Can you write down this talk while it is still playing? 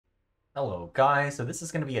Hello guys, so this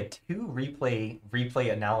is going to be a two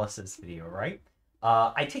replay analysis video, right?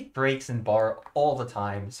 I take breaks in bar all the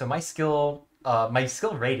time, so my skill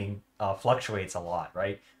rating fluctuates a lot,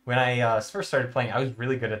 right? When I first started playing, I was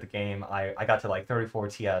really good at the game. I got to like 34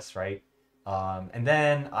 TS, right? And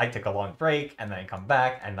then I took a long break, and then I come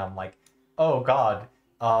back, and I'm like, oh God,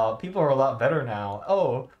 people are a lot better now.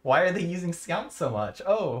 Oh, why are they using Scout so much?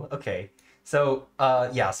 Oh, okay. So,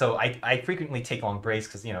 yeah, so I frequently take long breaks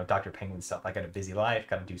because, Dr. Penguin stuff. I got a busy life,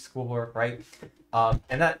 got to do schoolwork, right?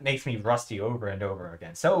 And that makes me rusty over and over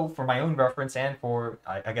again. So, for my own reference and for,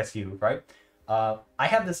 I guess you, right? I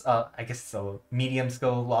have this, I guess it's a medium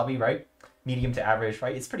skill lobby, right? Medium to average,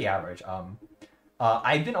 right? It's pretty average.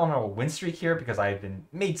 I've been on a win streak here because I've been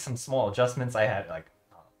made some small adjustments. I had like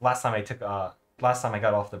last time I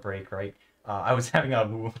got off the break, right? I was having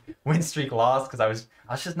a win streak loss because I was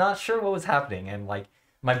just not sure what was happening and like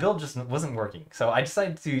my build just wasn't working. So I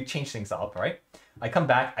decided to change things up, right? I come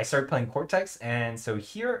back, I started playing Cortex, and so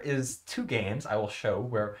here is two games I will show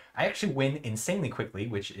where I actually win insanely quickly,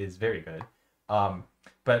 which is very good. Um,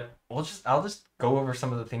 but I'll just go over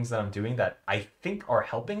some of the things that I'm doing that I think are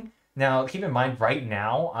helping. Now, keep in mind, right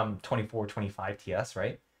now I'm 24, 25 TS,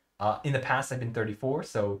 right? In the past, I've been 34,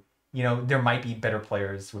 so there might be better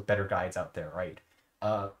players with better guides out there, right?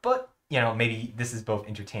 But maybe this is both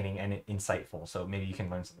entertaining and insightful, so maybe you can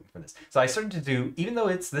learn something from this. So I started to do, even though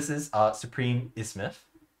this is Supreme Isthmus,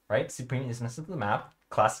 right? Supreme Isthmus of the map,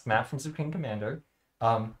 classic map from Supreme Commander.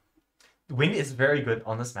 Um, Wind is very good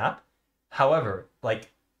on this map. However,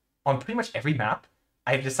 like on pretty much every map,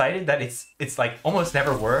 I've decided that it's like almost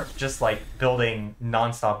never worth just like building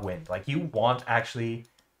nonstop wind. Like you want actually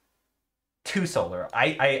two solar.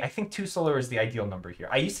 I think two solar is the ideal number here.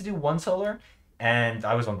 I used to do one solar, and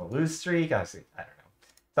I was on the lose streak. I don't know.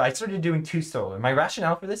 So I started doing two solar. My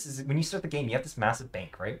rationale for this is when you start the game, you have this massive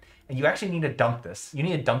bank, right? And you actually need to dump this. You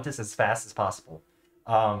need to dump this as fast as possible,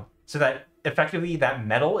 so that effectively that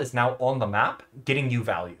metal is now on the map, getting you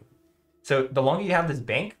value. So the longer you have this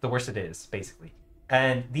bank, the worse it is, basically.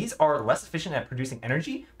 And these are less efficient at producing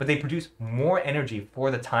energy, but they produce more energy for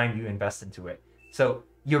the time you invest into it. So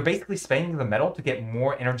you're basically spending the metal to get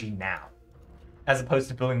more energy now, as opposed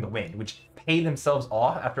to building the wind, which pay themselves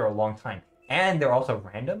off after a long time. And they're also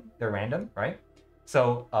random. They're random, right?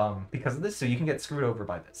 So because of this, so you can get screwed over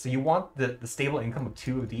by this. So you want the stable income of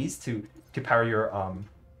two of these to power your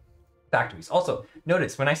factories. Also,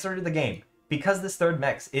 notice when I started the game, because this third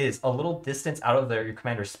mex is a little distance out of your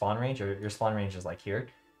commander's spawn range, or your spawn range is like here,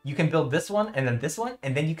 you can build this one, and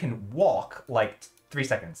then you can walk like 3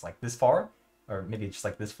 seconds, like this far, or maybe just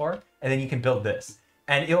like this far, and then you can build this.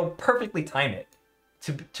 And it'll perfectly time it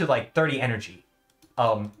to like 30 energy.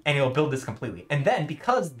 And it'll build this completely. And then,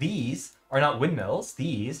 because these are not windmills,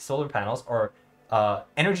 these solar panels are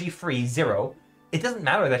energy free 0, it doesn't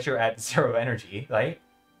matter that you're at 0 energy, right?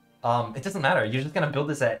 It doesn't matter. You're just gonna build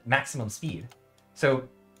this at maximum speed. So,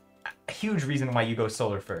 a huge reason why you go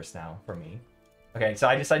solar first now for me. Okay, so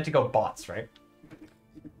I decided to go bots, right?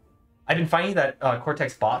 I've been finding that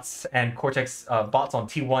Cortex bots and Cortex bots on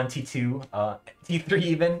T1, T2, T3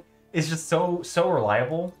 even is just so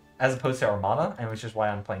reliable as opposed to Armada, and which is why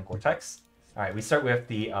I'm playing Cortex. All right, we start with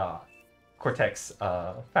the Cortex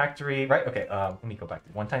factory, right? Okay, let me go back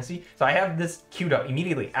to 1 So I have this queued up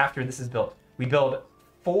immediately after this is built. We build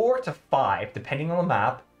 4 to 5, depending on the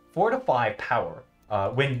map, 4 to 5 power,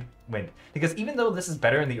 wind. Because even though this is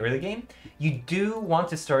better in the early game, you do want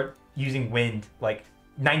to start using wind, like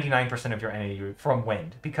 99% of your energy from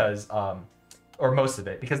wind, because, or most of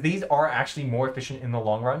it, because these are actually more efficient in the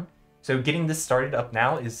long run. So getting this started up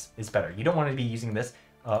now is better. You don't want to be using this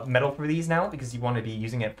metal for these now, because you want to be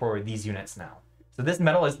using it for these units now. So this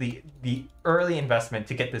metal is the early investment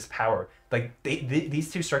to get this power. Like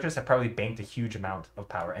these two structures have probably banked a huge amount of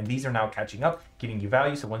power, and these are now catching up, giving you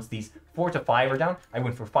value. So once these 4 to 5 are down, I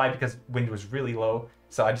went for 5 because wind was really low.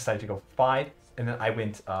 So I decided to go for 5, and then I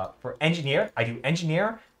went for engineer. I do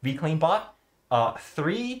engineer, reclaim bot,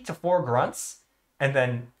 3 to 4 grunts, and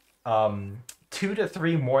then 2 to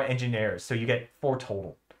 3 more engineers. So you get 4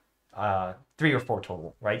 total, 3 or 4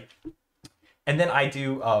 total, right? And then I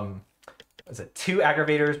do is it 2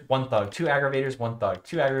 aggravators, 1 thug, 2 aggravators, 1 thug,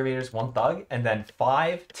 2 aggravators, 1 thug, and then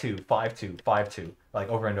 5, 2, 5, 2, 5, 2, like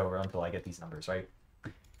over and over until I get these numbers, right?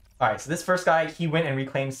 All right, so this first guy, he went and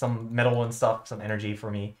reclaimed some metal and stuff, some energy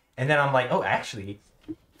for me. And then I'm like, oh, actually,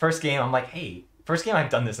 first game, I'm like, hey, first game I've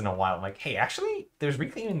done this in a while. I'm like, hey, actually, there's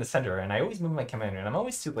reclaiming in the center, and I always move my commander, and I'm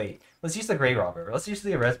always too late. Let's use the Grey Robber. Let's use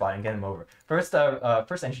the Res Bot and get him over. First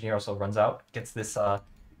engineer also runs out, gets this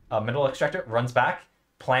metal extractor, runs back,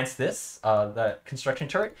 plants this, the construction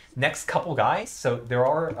turret. Next couple guys, so there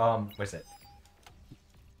are, what is it?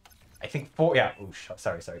 I think 4, yeah, ooh,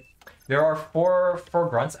 sorry. There are four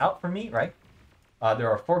grunts out for me, right? There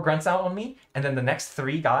are 4 grunts out on me, and then the next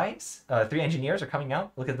 3 guys, 3 engineers are coming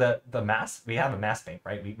out. Look at the mass. We have a mass bank,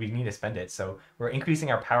 right? We need to spend it, so we're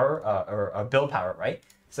increasing our power, or build power, right?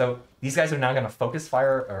 So these guys are now going to focus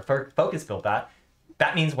fire, or focus build that.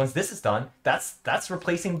 That means once this is done, that's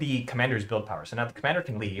replacing the commander's build power. So now the commander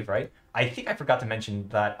can leave, right? I think I forgot to mention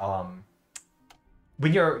that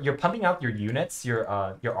when you're pumping out your units, your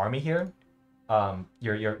army here,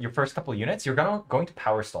 your first couple of units, you're going to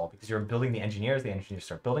power stall because you're building the engineers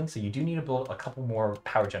start building, so you do need to build a couple more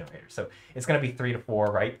power generators. So it's going to be 3 to 4,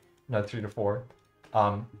 right? No, 3 to 4.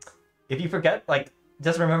 If you forget, like,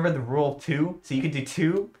 just remember the rule of 2. So you could do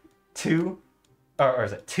 2, or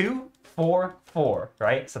is it 2, 4, 4,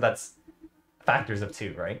 right? So that's factors of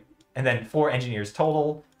 2, right? And then 4 engineers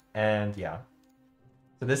total, and yeah.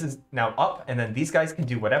 So this is now up, and then these guys can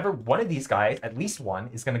do whatever. One of these guys, at least one,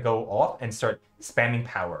 is going to go off and start spamming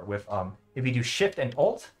power with, if you do Shift and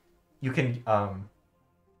Alt, you can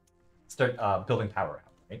start building power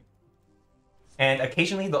out, right? And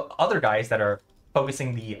occasionally the other guys that are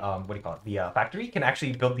focusing the, the factory can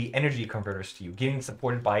actually build the energy converters to you, getting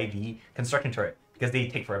supported by the construction turret, because they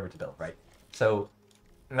take forever to build, right? So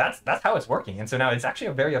that's how it's working, and so now it's actually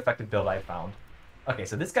a very effective build I found. Okay,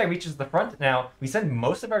 so this guy reaches the front. Now, we spend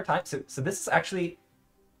most of our time... So this is actually...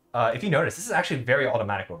 if you notice, this is actually very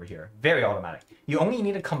automatic over here. Very automatic. You only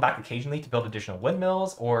need to come back occasionally to build additional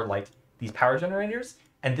windmills or, like, these power generators.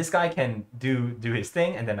 And this guy can do his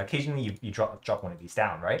thing, and then occasionally you drop one of these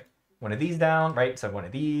down, right? One of these down, right? So one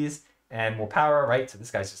of these, and more power, right? So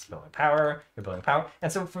this guy's just building power. You're building power.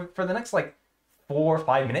 And so for the next, like, 4 or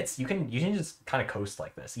 5 minutes, you can just kind of coast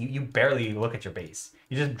like this. You barely look at your base.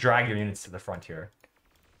 You just drag your units to the front here.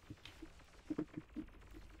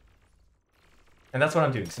 And that's what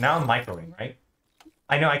I'm doing. So now I'm microing, right?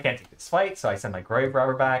 I know I can't take this fight, so I send my grave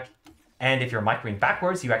robber back. And if you're microing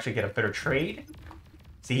backwards, you actually get a better trade.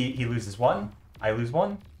 See, he loses 1, I lose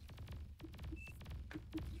 1.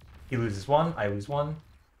 He loses 1, I lose 1.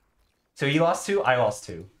 So he lost 2, I lost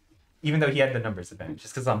 2. Even though he had the numbers advantage,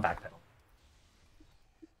 just because I'm backpedaling.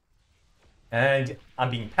 And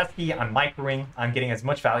I'm being pesky, I'm microing, I'm getting as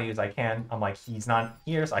much value as I can. I'm like, he's not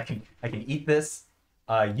here, so I can eat this.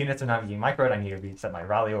 Units are not being microed, I need to reset my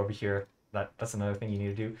rally over here. That's another thing you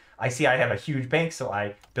need to do. I see I have a huge bank, so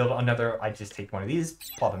I build another, I just take one of these,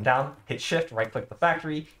 plop him down, hit shift, right click the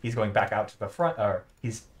factory, he's going back out to the front, or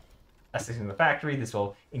he's assisting the factory. This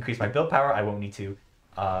will increase my build power. I won't need to,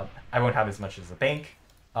 I won't have as much as a bank.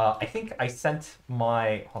 I think I sent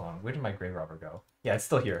my, hold on, where did my grave robber go? Yeah, it's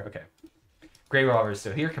still here, okay. Grey Robber is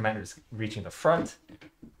still here. Commander's reaching the front.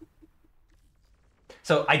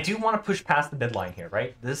 So I do want to push past the midline here,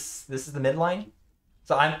 right? This is the midline.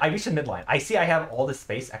 So I reached the midline. I see I have all this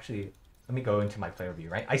space. Actually, let me go into my player view,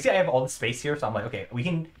 right? I see I have all this space here, so I'm like, okay, we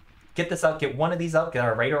can get this up, get one of these up, get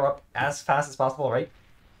our radar up as fast as possible, right?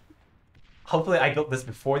 Hopefully I built this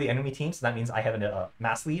before the enemy team, so that means I have a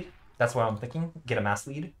mass lead. That's what I'm thinking. Get a mass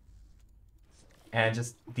lead. And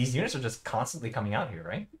just, these units are just constantly coming out here,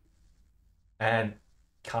 right? And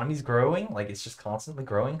economy's growing, like it's just constantly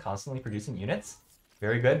growing, constantly producing units.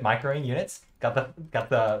 Very good, microing units. Got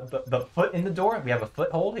the foot in the door. We have a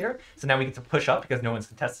foothold here. So now we get to push up because no one's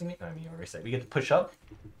contesting me. I mean, I already said we get to push up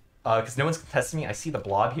because no one's contesting me. I see the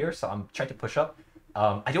blob here, so I'm trying to push up.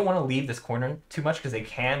 I don't want to leave this corner too much because they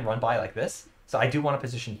can run by like this. So I do want to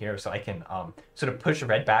position here so I can sort of push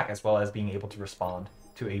red back as well as being able to respond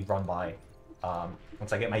to a run by.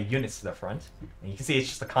 Once I get my units to the front. And you can see it's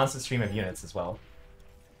just a constant stream of units as well.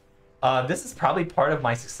 This is probably part of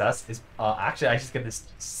my success is actually I just get this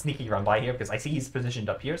sneaky run by here because I see he's positioned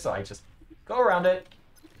up here, so I just go around it,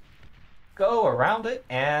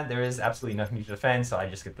 and there is absolutely nothing to defend, so I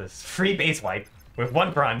just get this free base wipe with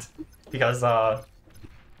 1 grunt because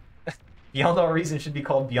Beyond All Reason should be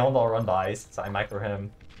called Beyond All Run Bys, so I micro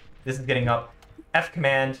him. This is getting up. F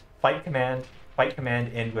command, fight command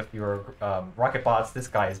in with your rocket bots. This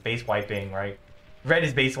guy is base wiping, right? Red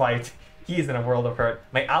is base wiped. He is in a world of hurt.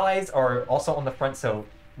 My allies are also on the front, so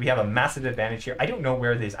we have a massive advantage here. I don't know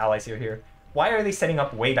where these allies are here. Why are they setting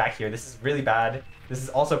up way back here? This is really bad. This is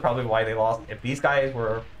also probably why they lost. If these guys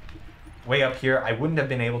were way up here, I wouldn't have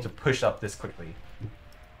been able to push up this quickly.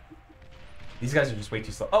 These guys are just way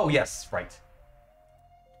too slow. Oh, yes, right.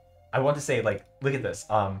 I want to say, like, look at this.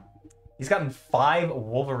 He's gotten 5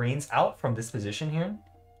 Wolverines out from this position here.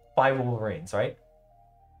 5 Wolverines, right?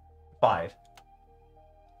 5.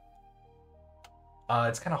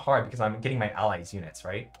 It's kind of hard because I'm getting my allies' units,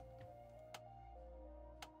 right?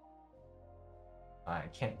 I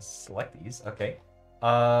can't select these. Okay.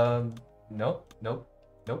 Nope, nope,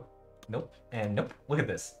 nope, nope, and nope. Look at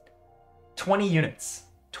this. 20 units.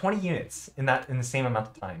 20 units in the same amount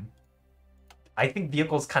of time. I think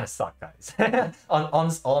vehicles kind of suck, guys.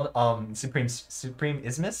 on Supreme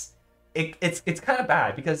Isthmus, it's kind of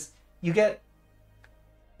bad because you get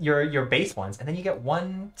your base ones, and then you get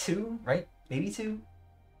 1, 2, right? Maybe 2,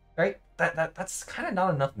 right? That's kind of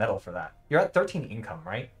not enough metal for that. You're at 13 income,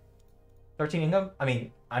 right? 13 income. I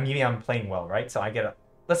mean, I'm playing well, right? So I get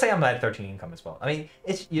let's say I'm at 13 income as well. I mean,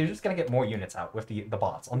 you're just gonna get more units out with the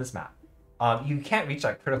bots on this map. You can't reach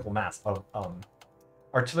that critical mass of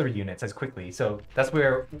artillery units as quickly, so that's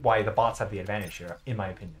why the bots have the advantage here, in my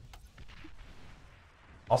opinion.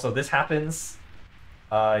 Also, this happens.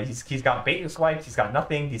 He's got bait and swipes. He's got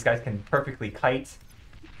nothing. These guys can perfectly kite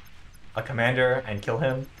a commander and kill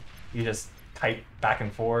him. You just kite back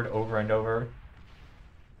and forward over and over.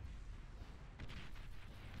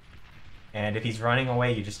 And if he's running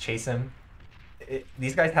away, you just chase him.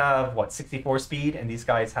 These guys have, what, 64 speed? And these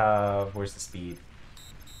guys have... Where's the speed?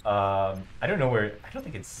 I don't know where... I don't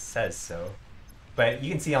think it says so. But you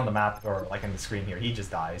can see on the map, or like on the screen here, he just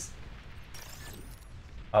dies.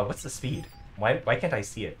 What's the speed? Why can't I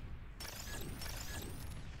see it?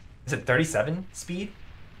 Is it 37 speed?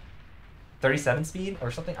 37 speed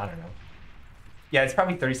or something? I don't know. Yeah, it's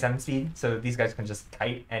probably 37 speed, so these guys can just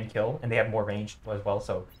kite and kill, and they have more range as well,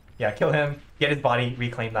 so... Yeah, kill him, get his body,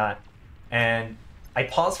 reclaim that. And I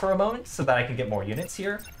pause for a moment so that I can get more units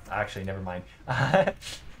here. Actually, never mind.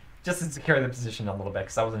 Just to secure the position a little bit,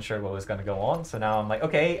 because I wasn't sure what was going to go on. So now I'm like,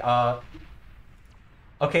 okay,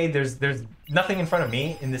 okay, there's nothing in front of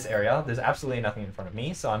me in this area. There's absolutely nothing in front of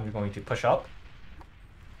me, so I'm going to push up.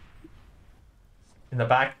 In the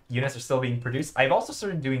back, units are still being produced. I've also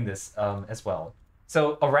started doing this as well.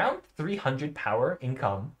 So around 300 power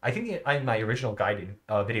income, I think in my original guided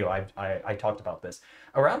video, I talked about this.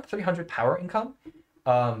 Around 300 power income,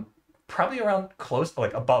 probably around close,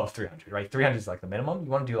 like above 300, right? 300 is like the minimum. You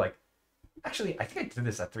want to do like, actually, I think I did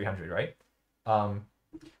this at 300, right?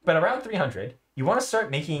 But around 300, you want to start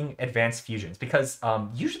making advanced fusions because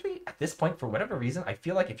usually at this point, for whatever reason, I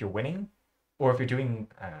feel like if you're winning or if you're doing,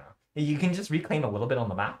 I don't know, you can just reclaim a little bit on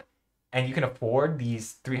the map and you can afford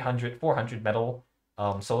these 300, 400 metal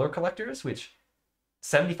solar collectors, which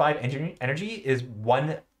 75 energy is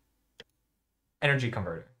 1 energy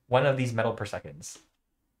converter, 1 of these metal per seconds.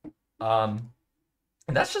 And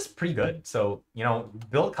that's just pretty good. So, you know,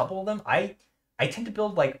 build a couple of them. I tend to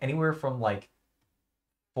build like anywhere from like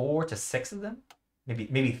 4 to 6 of them,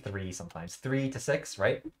 maybe 3 sometimes, 3 to 6,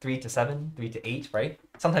 right? 3 to 7, 3 to 8, right?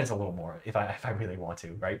 Sometimes a little more if I really want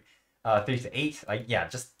to, right? 3 to 8, like yeah,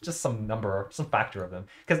 just some number, some factor of them,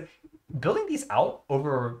 because building these out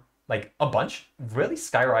over like a bunch really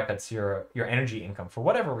skyrockets your energy income for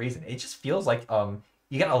whatever reason. It just feels like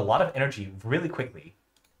you get a lot of energy really quickly.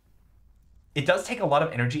 It does take a lot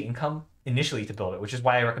of energy income initially to build it, which is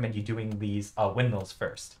why I recommend you doing these windmills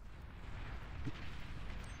first.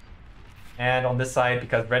 And on this side,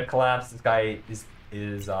 because red collapse, this guy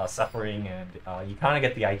is suffering, and you kind of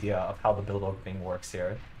get the idea of how the build opening works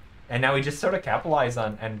here. And now we just sort of capitalize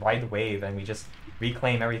on and ride the wave, and we just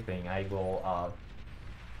reclaim everything. I will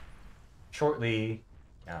shortly,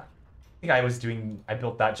 yeah. I think I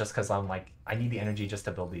built that just because I'm like, I need the energy just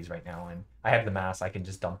to build these right now, and I have the mass. I can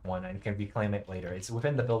just dump one and can reclaim it later. It's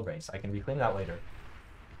within the build range, so I can reclaim that later.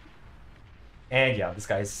 And yeah, this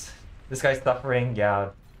guy's suffering.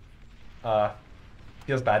 Yeah,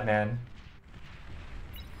 feels bad, man.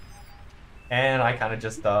 And I kind of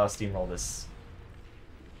just steamroll this.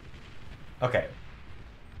 Okay.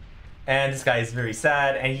 And this guy is very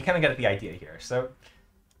sad, and you kind of get the idea here. So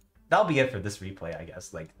that'll be it for this replay, I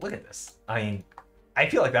guess. Like, look at this. I mean, I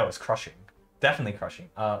feel like that was crushing. Definitely crushing.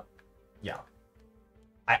 Yeah.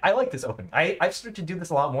 I like this opening. I've started to do this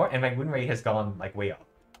a lot more, and my win rate has gone, like, way up.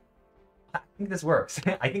 I think this works.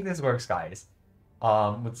 I think this works, guys.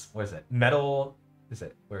 What is it? Metal...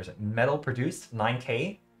 Where is it? Metal produced,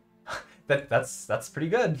 9K? That's pretty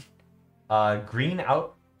good. Green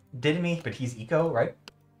outdid me, but he's eco, right?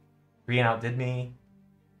 Green outdid me.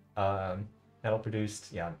 Metal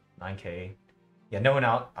produced, yeah, 9K. Yeah, no one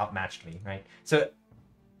outmatched me, right? So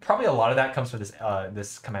probably a lot of that comes from this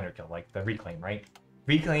this commander kill, like the reclaim, right?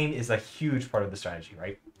 Reclaim is a huge part of the strategy,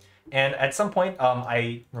 right? And at some point,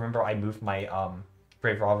 I remember I moved my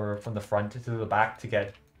Brave Robber from the front to the back to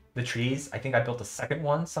get the trees. I think I built a second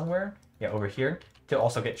one somewhere, yeah, over here, to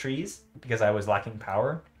also get trees because I was lacking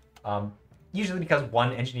power. Usually because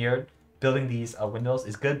one engineer building these windmills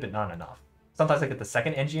is good, but not enough. Sometimes I get the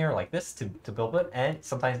second engineer like this to build it, and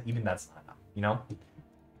sometimes even that's not enough, you know?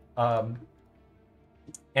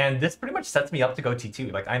 And this pretty much sets me up to go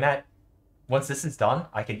T2. Like I'm at, once this is done,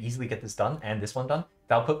 I can easily get this done and this one done.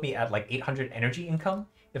 That'll put me at like 800 energy income.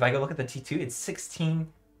 If I go look at the T2, it's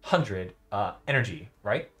 1600 energy,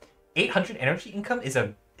 right? 800 energy income is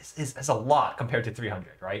a lot compared to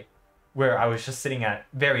 300, right? Where I was just sitting at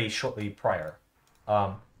very shortly prior.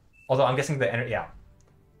 Although I'm guessing the energy, yeah.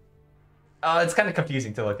 It's kind of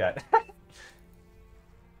confusing to look at.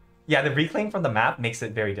 Yeah, the reclaim from the map makes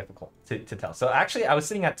it very difficult to tell. So actually, I was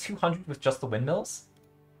sitting at 200 with just the windmills.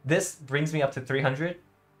 This brings me up to 300.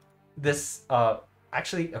 This,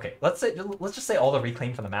 actually, okay, let's just say all the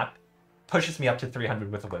reclaim from the map pushes me up to 300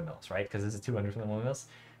 with the windmills, right? Because this is 200 from the windmills.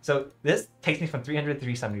 So this takes me from 300 to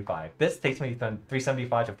 375. This takes me from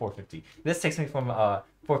 375 to 450. This takes me from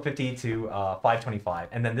 450 to 525.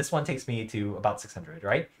 And then this one takes me to about 600,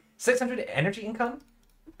 right? 600 energy income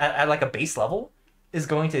at like a base level is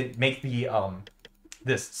going to make the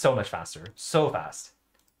this so much faster. So fast.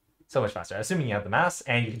 So much faster. Assuming you have the mass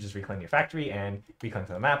and you can just reclaim your factory and reclaim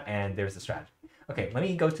to the map, and there's the strategy. Okay, let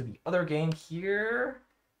me go to the other game here.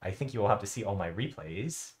 I think you will have to see all my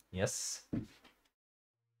replays. Yes.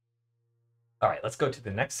 All right, let's go to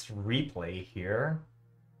the next replay here.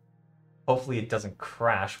 Hopefully it doesn't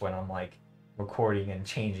crash when I'm like recording and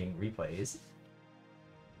changing replays.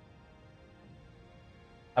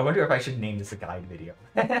 I wonder if I should name this a guide video.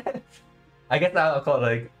 I guess I'll call it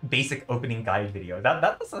like basic opening guide video.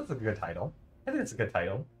 That's a good title. I think it's a good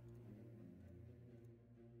title.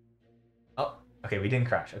 Oh, okay, we didn't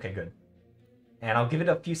crash. Okay, good. And I'll give it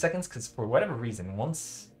a few seconds because for whatever reason,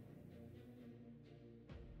 once...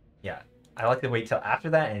 Yeah, I like to wait till after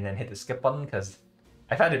that and then hit the skip button because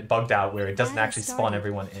I've had it bugged out where it doesn't actually spawn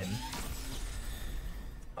everyone in.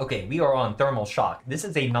 Okay, we are on Thermal Shock. This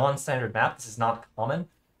is a non-standard map. This is not common.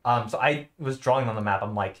 So I was drawing on the map.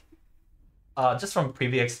 I'm like, just from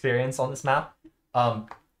previous experience on this map,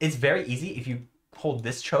 it's very easy if you hold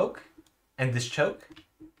this choke and this choke,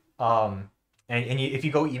 if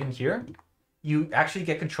you go even here, you actually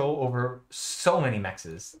get control over so many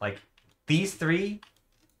mexes. Like these three,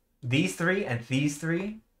 and these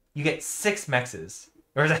three, you get 6 mexes.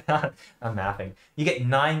 Or is that I'm mathing. You get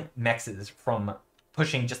 9 mexes from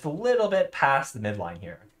pushing just a little bit past the midline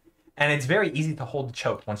here. And it's very easy to hold the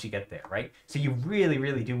choke once you get there, right? So you really,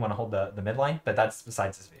 really do want to hold the midline, but that's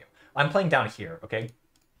besides this video. I'm playing down here, okay?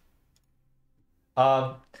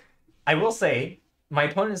 I will say, my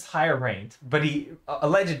opponent is higher ranked, but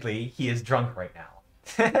allegedly, he is drunk right now.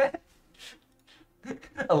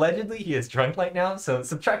 Allegedly, he is drunk right now, so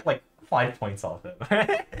subtract like 5 points off him.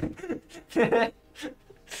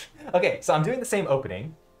 Okay, so I'm doing the same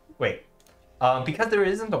opening. Wait, because there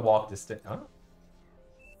isn't a walk distance... Oh.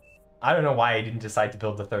 I don't know why I didn't decide to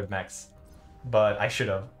build the third mex, but I should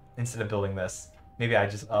have instead of building this. Maybe I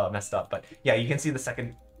just messed up, but yeah, you can see the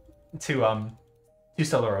second two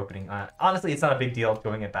solar opening. Honestly, it's not a big deal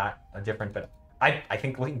going it back different, but I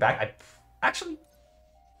think looking back, actually,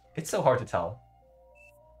 it's so hard to tell.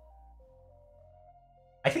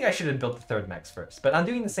 I think I should have built the third mex first, but I'm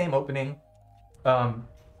doing the same opening,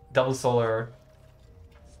 double solar,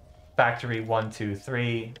 factory 1, 2,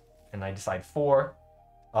 3, and I decide 4.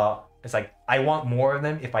 It's like, I want more of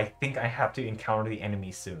them if I think I have to encounter the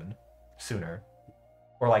enemy sooner.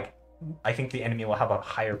 Or like, I think the enemy will have a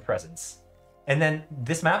higher presence. And then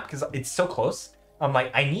this map, because it's so close, I'm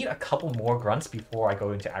like, I need a couple more grunts before I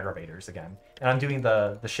go into aggravators again. And I'm doing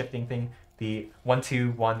the shifting thing, the 1,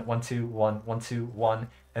 2, 1, 1, 2, 1, 1, 2, 1,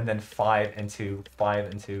 and then 5 and 2, 5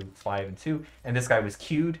 and 2, 5 and 2. And this guy was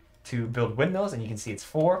queued to build windmills, and you can see it's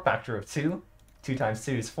 4, factor of 2. 2 times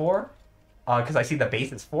 2 is 4. Because I see the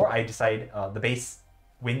base is 4, I decide the base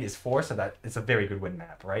wind is 4, so that it's a very good wind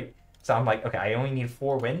map, right? So I'm like, okay, I only need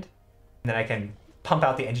 4 wind, and then I can pump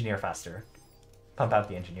out the engineer faster. Pump out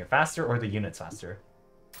the engineer faster, or the units faster.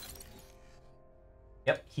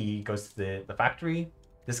 Yep, he goes to the factory.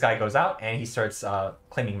 This guy goes out, and he starts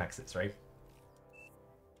claiming mexes, right?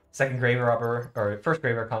 Second grave robber, or first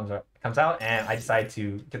grave robber comes out, and I decide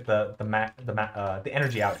to get the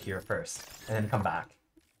energy out here first, and then come back.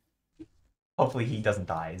 Hopefully he doesn't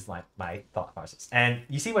die is my thought process. And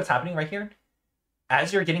you see what's happening right here?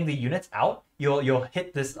 As you're getting the units out, you'll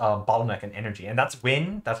hit this bottleneck in energy, and that's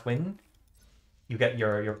when you get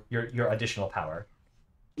your additional power.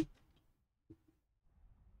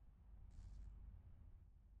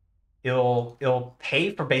 It'll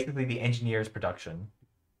pay for basically the engineer's production.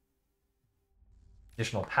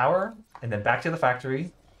 Additional power, and then back to the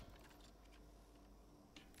factory.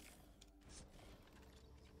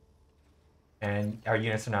 And our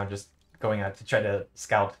units are now just going out to try to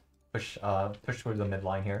scout, push towards the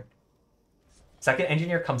midline here. Second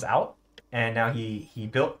engineer comes out, and now he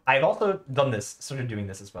built. I've also done this, started doing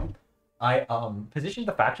this as well. I positioned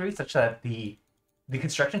the factory such that the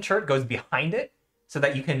construction turret goes behind it, so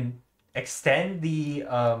that you can extend the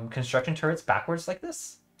construction turrets backwards like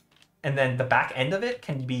this, and then the back end of it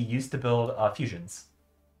can be used to build fusions,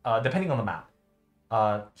 depending on the map.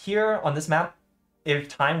 Here on this map, if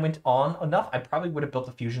time went on enough, I probably would have built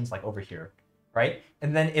the fusions like over here, right?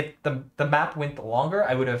 And then if the map went longer,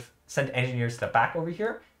 I would have sent engineers to the back over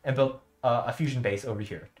here and built a fusion base over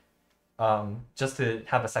here, just to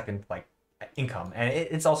have a second like income. And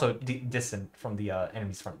it's also distant from the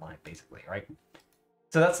enemy's front line, basically, right?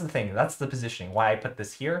 So that's the thing. That's the positioning. Why I put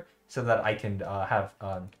this here, so that I can have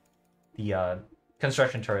the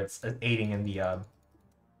construction turrets aiding in the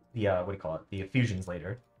what do you call it? The fusions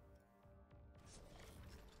later.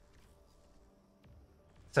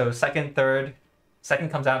 So second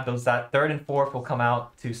comes out, builds that. Third and fourth will come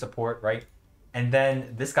out to support, right? And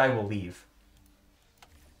then this guy will leave.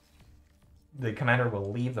 The commander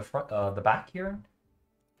will leave the front, the back here,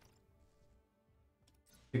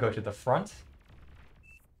 to go to the front.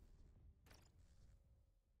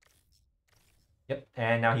 Yep,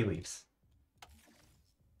 and now he leaves.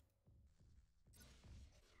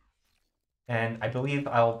 And I believe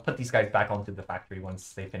I'll put these guys back onto the factory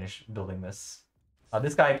once they finish building this.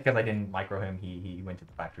 This guy, because I didn't micro him, he went to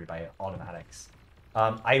the factory by automatics.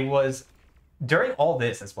 I was, during all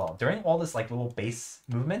this as well, during all this like little base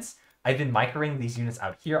movements, I've been microing these units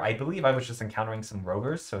out here. I believe I was just encountering some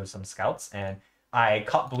rovers, so some scouts, and I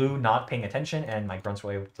caught blue not paying attention, and my grunts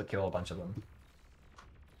were able to kill a bunch of them.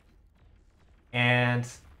 And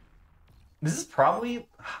this is probably,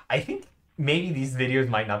 I think maybe these videos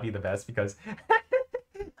might not be the best because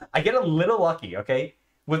I get a little lucky, okay?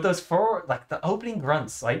 With those four, like the opening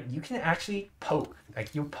grunts, like you can actually poke,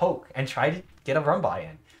 like you poke and try to get a run by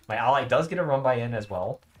in. My ally does get a run by in as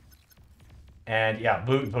well. And yeah,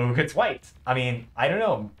 blue gets white. I mean, I don't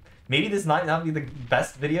know. Maybe this might not be the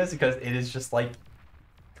best videos because it is just like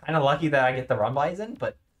kind of lucky that I get the run bys in,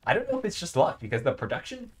 but I don't know if it's just luck because the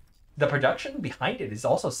production behind it is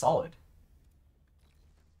also solid.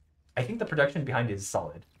 I think the production behind it is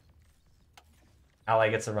solid. Ally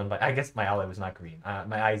gets a run by. I guess my ally was not green.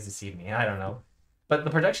 My eyes deceived me. I don't know, but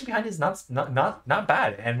the production behind it is not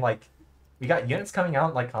bad. And like, we got units coming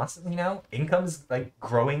out like constantly now. Income's like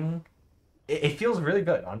growing. It feels really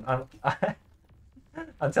good.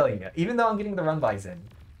 I'm telling you. Even though I'm getting the run bys in,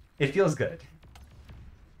 it feels good.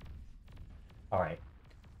 All right,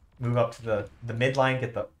 move up to the midline.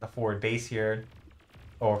 Get the forward base here,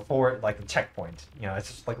 or forward like a checkpoint. You know, it's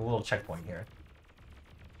just like a little checkpoint here.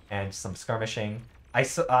 And some skirmishing.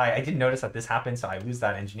 I did notice that this happened, so I lose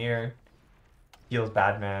that engineer. Feels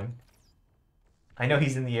bad, man. I know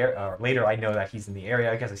he's in the air. Later, I know that he's in the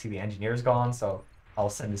area. I guess I see the engineer's gone, so I'll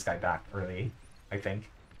send this guy back early, I think.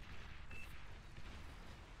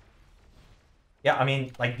 Yeah, I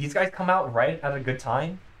mean, like, these guys come out right at a good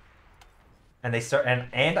time. And they start,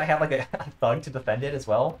 and I have, like, a thug to defend it as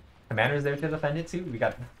well. Commander's there to defend it, too. We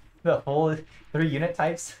got the whole 3 unit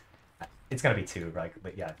types. It's gonna be 2, right?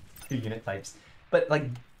 But yeah, 2 unit types. But, like,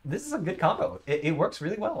 this is a good combo. It works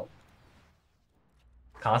really well.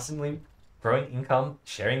 Constantly growing income,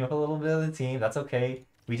 sharing with a little bit of the team. That's okay.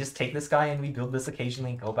 We just take this guy and we build this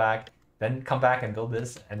occasionally, go back, then come back and build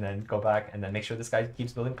this, and then go back and then make sure this guy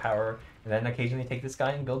keeps building power, and then occasionally take this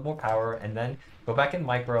guy and build more power, and then go back and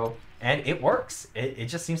micro, and it works. It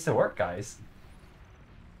just seems to work, guys.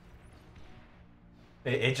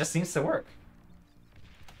 It just seems to work.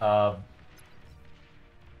 Yeah,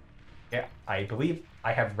 I believe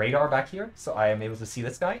I have radar back here, so I am able to see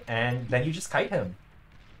this guy, and then you just kite him.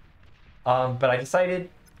 But I decided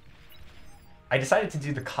to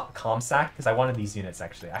do the comm sack because I wanted these units,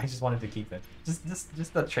 actually. I just wanted to keep them.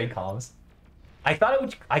 Just the trade comms. I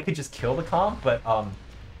thought I could just kill the comm, but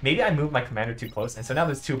maybe I moved my commander too close, and so now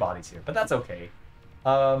there's 2 bodies here, but that's okay.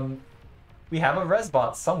 We have a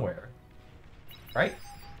resbot somewhere, right?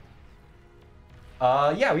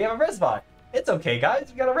 Yeah, we have a resbot. It's okay,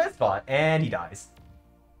 guys. We got a resbot, and he dies.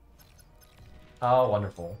 Oh,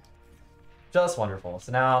 wonderful. Just wonderful.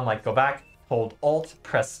 So now I'm like, go back, hold Alt,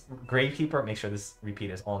 press Gravekeeper, make sure this repeat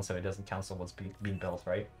is on so it doesn't cancel what's being built,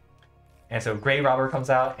 right? And so Grey Robber comes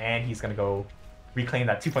out, and he's gonna go reclaim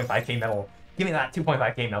that 2.5k metal. Give me that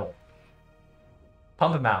 2.5k metal.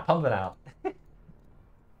 Pump him out, pump it out.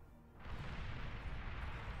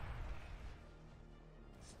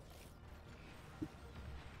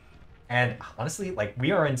 And honestly, like,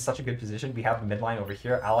 we are in such a good position. We have the midline over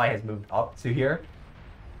here. Ally has moved up to here.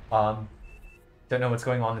 Don't know what's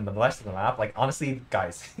going on in the rest of the map. Like, honestly,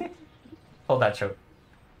 guys, hold that choke.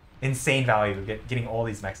 Insane value getting all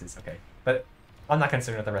these mexes. Okay, But I'm not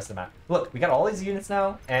concerned with the rest of the map. Look, we got all these units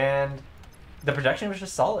now, and the projection was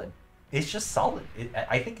just solid. It's just solid.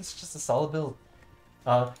 I think it's just a solid build.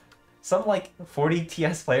 Some like 40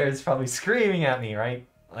 TS player is probably screaming at me, right?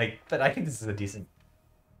 Like, but I think this is a decent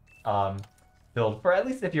build for at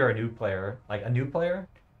least if you're a new player, like a new player.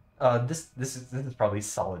 This is probably a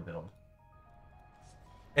solid build.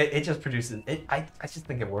 It just produces it. I just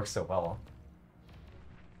think it works so well.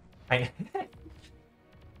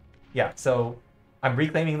 Yeah. So I'm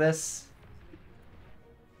reclaiming this,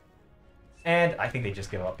 and I think they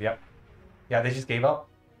just give up. Yep. Yeah, they just gave up.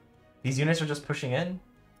 These units are just pushing in.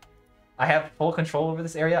 I have full control over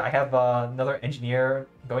this area. I have another engineer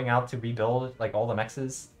going out to rebuild like all the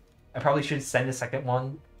mexes. I probably should send a second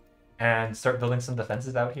one and start building some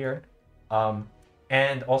defenses out here.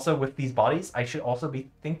 And also with these bodies, I should also be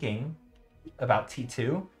thinking about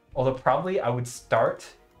T2. Although probably I would start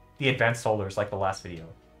the advanced soldiers like the last video.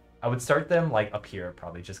 I would start them like up here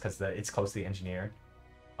probably just because it's close to the engineer.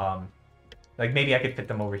 Like maybe I could fit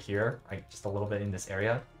them over here, like just a little bit in this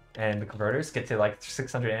area. And the converters get to like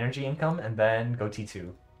 600 energy income and then go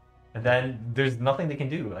T2. And then there's nothing they can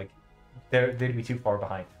do. Like they'd be too far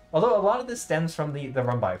behind. Although a lot of this stems from the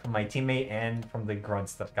run by, from my teammate and from the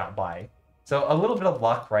grunts that got by. So a little bit of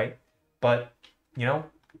luck, right? But, you know,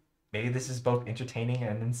 maybe this is both entertaining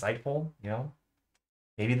and insightful, you know?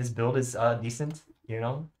 Maybe this build is decent, you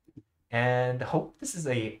know? And hope this is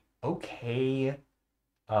a okay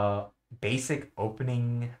basic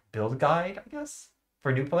opening build guide, I guess,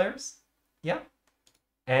 for new players. Yeah.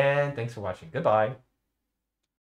 And thanks for watching. Goodbye.